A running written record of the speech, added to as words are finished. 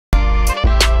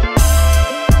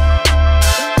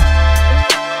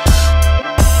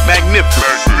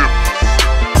magnificent.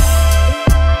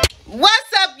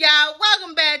 What's up, y'all?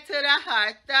 Welcome back to the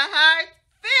Hart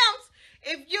Films.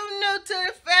 If you new to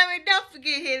the family, don't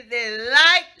forget to hit that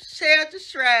like, share,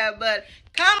 subscribe button.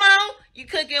 Come on, you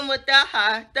cooking with the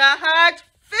Hart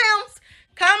Films.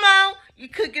 Come on, you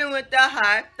cooking with the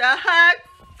Hart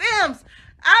Films.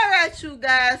 All right, you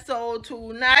guys. So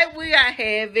tonight we are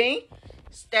having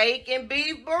steak and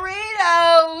beef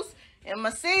burritos, and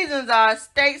my seasons are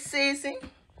steak seasoning,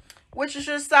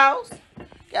 Worcestershire sauce.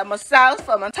 Got my sauce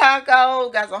for my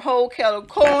tacos. Got some whole kettle of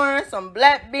corn, some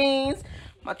black beans,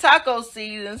 my taco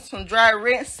seasoning, some dry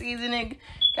ranch seasoning.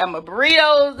 Got my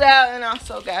burritos out, and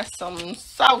also got some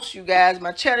sauce, you guys.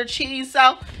 My cheddar cheese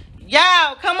sauce.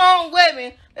 Y'all, come on with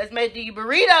me. Let's make these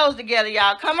burritos together,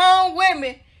 y'all. Come on with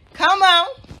me. Come on.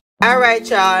 All right,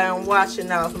 y'all. I'm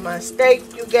washing off my steak,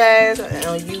 you guys.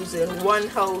 I'm using one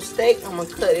whole steak. I'm going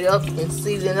to cut it up and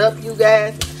season it up, you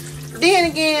guys.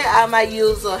 Then again, I might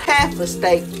use a half a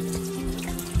steak,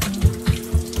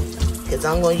 because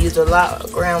I'm going to use a lot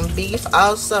of ground beef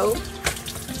also.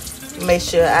 Make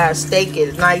sure our steak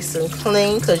is nice and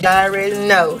clean, because y'all already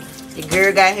know your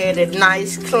girl got to have that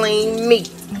nice clean meat.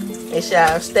 Make sure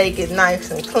our steak is nice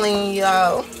and clean,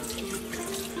 y'all.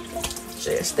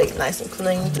 Sure, steak nice and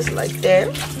clean, just like that.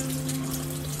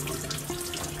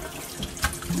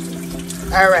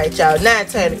 All right, y'all. Now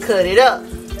it's time to cut it up.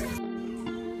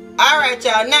 All right,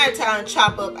 y'all. Now it's time to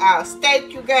chop up our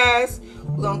steak, you guys.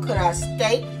 We're gonna cut our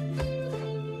steak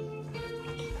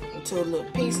into little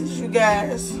pieces, you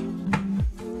guys.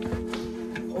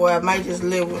 Or I might just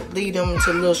leave them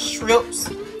into little strips,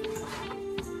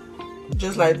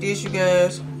 just like this, you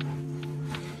guys.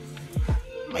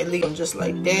 Might leave them just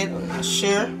like that. I'm not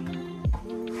sure.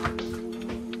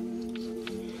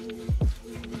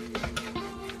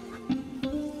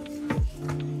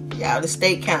 Y'all, the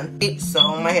steak kind of thick, so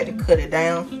I might have to cut it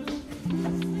down.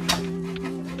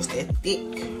 It's that thick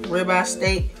ribeye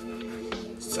steak.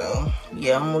 So,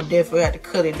 yeah, I'm gonna definitely have to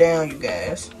cut it down, you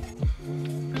guys.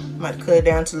 I might cut it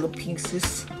down to little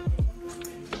pieces.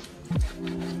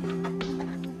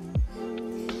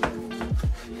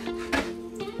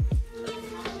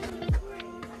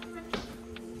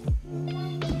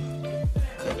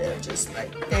 Cut it just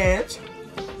like that.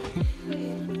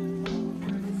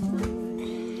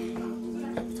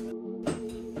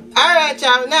 Alright,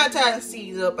 y'all, now time to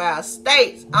season up our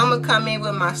steaks. I'm going to come in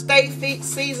with my steak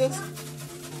seasons.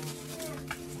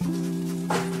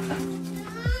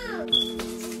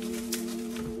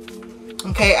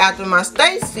 Okay, after my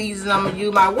steak season, I'm going to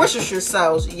use my Worcestershire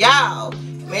sauce. Y'all,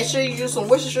 make sure you use some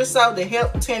Worcestershire sauce to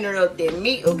help tender up that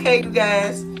meat, okay, you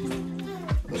guys?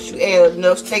 Make sure you add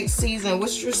enough steak season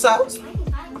Worcestershire sauce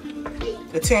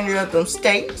to tender up them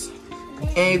steaks.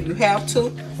 And if you have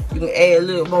to, you can add a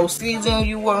little more seasoning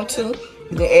you want to.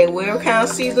 You can add whatever kind of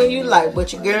seasoning you like.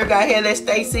 But your girl got to have that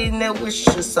steak seasoning, that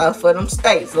Worcestershire sauce for them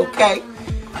steaks, okay?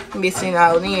 Mixing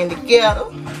all in together.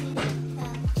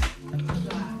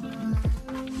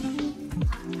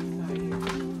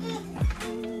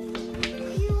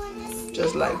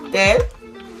 Just like that.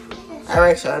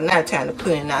 Alright, y'all, now time to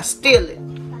put in our skillet.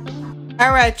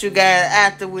 Alright, you guys,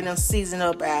 after we done season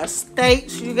up our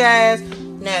steaks, you guys,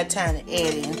 now time to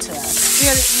add it into our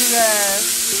skillet, you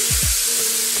guys.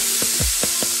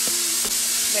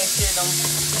 Make sure them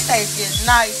steaks get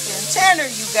nice and tender,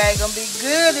 you guys. Gonna be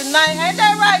good tonight. Ain't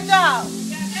that right, y'all?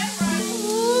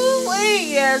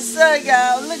 Ooh-wee, yes, sir,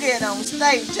 y'all. Look at them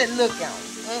steaks. Just look at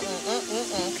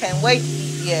them. Can't wait to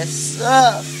eat. Yes,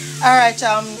 sir. Alright,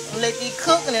 y'all. I'm gonna let these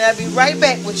cook, and then I'll be right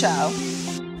back with y'all.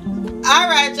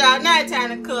 Alright, y'all. Now it's time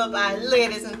to cut up our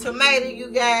lettuce and tomato, you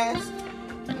guys.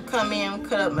 Come in and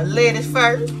cut up my lettuce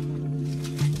first.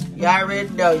 Y'all already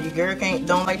know your girl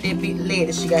don't like that big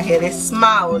lettuce. She gotta have that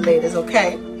small lettuce,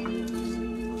 okay?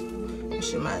 Make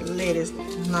sure my lettuce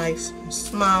is nice and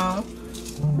small.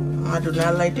 I do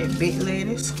not like that big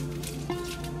lettuce.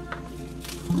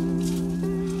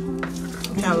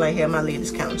 I kind of like having my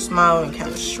lettuce kind of small and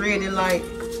kind of shredded like.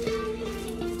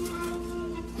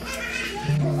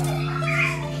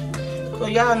 So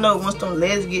y'all know once them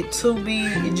lettuce get too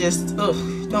big, it just, I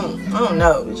don't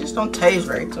know. It just don't taste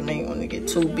right to me when they get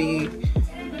too big.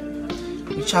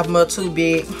 You chop them up too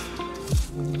big.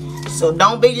 So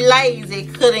don't be lazy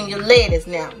cutting your lettuce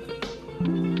now.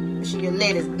 Make sure your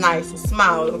lettuce is nice and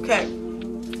small, okay?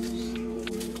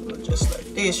 Just like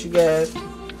this, you guys.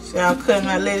 See how I'm cutting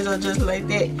my lettuce up just like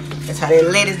that? That's how that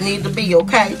lettuce needs to be,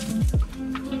 okay?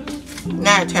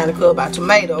 Now it's time to cut up our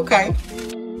tomato, okay?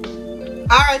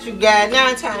 Alright, you guys, now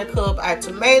it's time to cut up our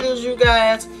tomatoes, you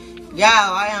guys. Y'all,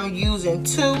 I am using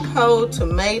 2 whole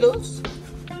tomatoes.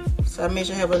 So I make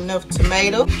sure I have enough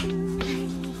tomato.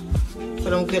 for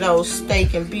them good old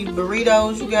steak and beef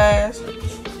burritos, you guys.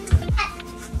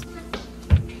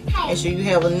 Make sure you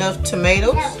have enough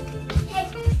tomatoes.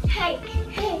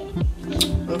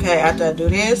 Okay, after I do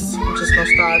this, I'm just gonna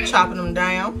start chopping them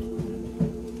down.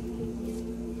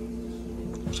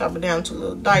 Chop it down to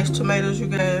little diced tomatoes, you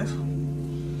guys.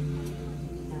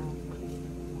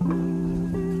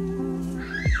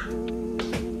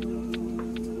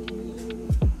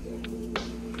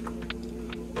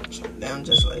 Chop it down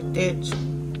just like that.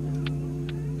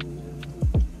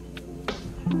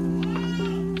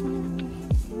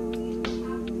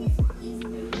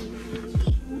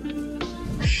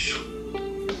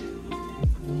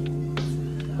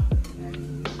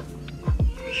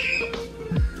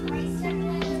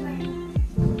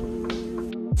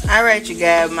 Alright, you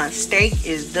guys, my steak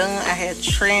is done. I had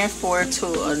transferred to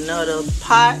another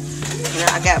pot. And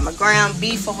I got my ground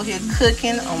beef over here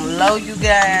cooking on low, you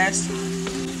guys.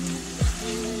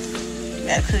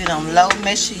 Gotta cook it on low.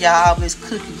 Make sure y'all always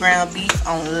cook your ground beef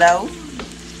on low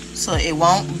so it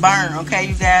won't burn, okay,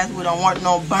 you guys? We don't want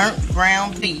no burnt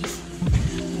ground beef.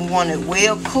 We want it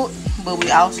well cooked, but we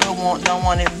also don't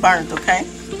want it burnt, okay?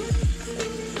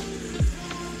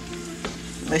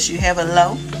 Make sure you have it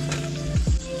low.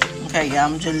 Okay, y'all,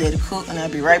 I'm just let it cook and I'll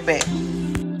be right back.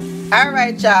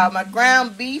 Alright, y'all, my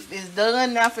ground beef is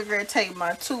done. Now I figure to take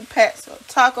my 2 packs of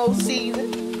taco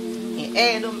season and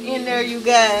add them in there, you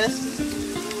guys.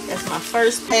 That's my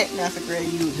first pack. Now I figure to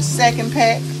use the second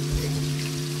pack.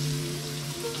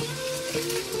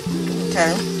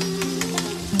 Okay.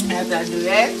 After I do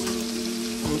that,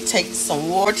 I'm going to take some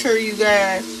water, you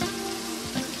guys.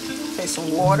 Take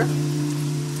some water.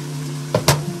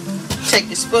 Take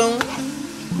your spoon.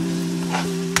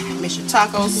 Mix your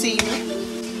taco seasoning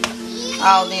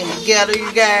all in together,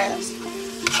 you guys.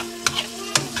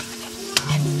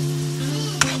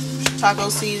 Taco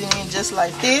seasoning just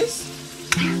like this.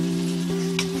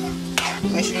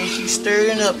 Make sure you keep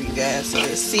stirring up, you guys, so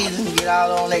that seasoning get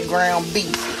all on that ground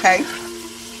beef, okay?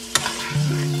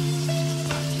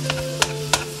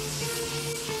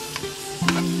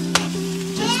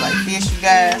 Just like this, you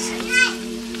guys.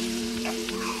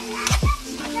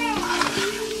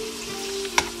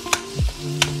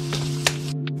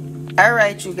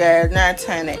 Alright, you guys, now it's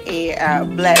time to add our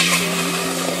black beans.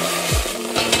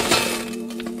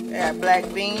 Add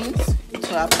black beans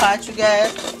to our pot, you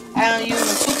guys. I'm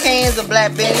using 2 cans of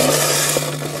black beans.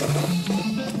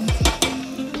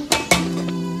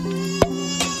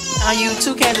 I'm using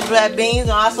 2 cans of black beans.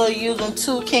 I'm also using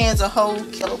 2 cans of whole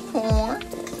kilo corn.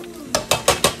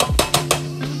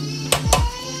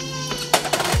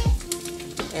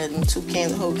 Adding 2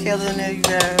 cans of whole kilo in there, you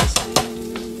guys.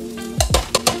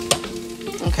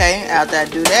 Okay, after I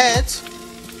do that,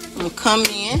 I'm going to come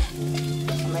in.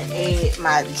 I'm going to add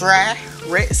my dry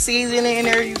red seasoning in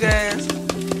there, you guys.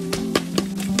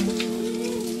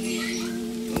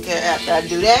 Okay, after I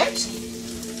do that,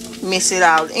 mix it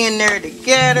all in there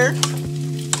together.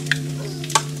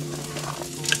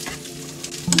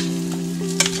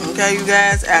 Okay, you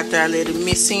guys, after I let it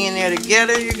mix in there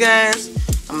together, you guys,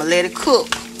 I'm going to let it cook.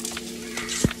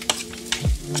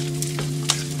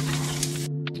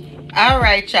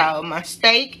 Alright, y'all, my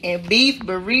steak and beef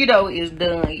burrito is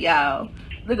done, y'all.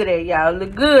 Look at that, y'all.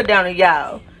 Look good down there,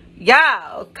 y'all.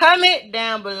 Y'all, comment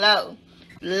down below.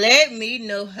 Let me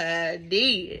know how I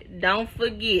did. Don't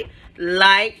forget,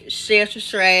 like, share,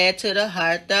 subscribe to the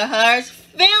Hart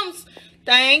Films.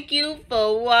 Thank you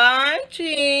for watching.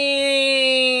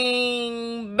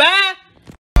 Bye.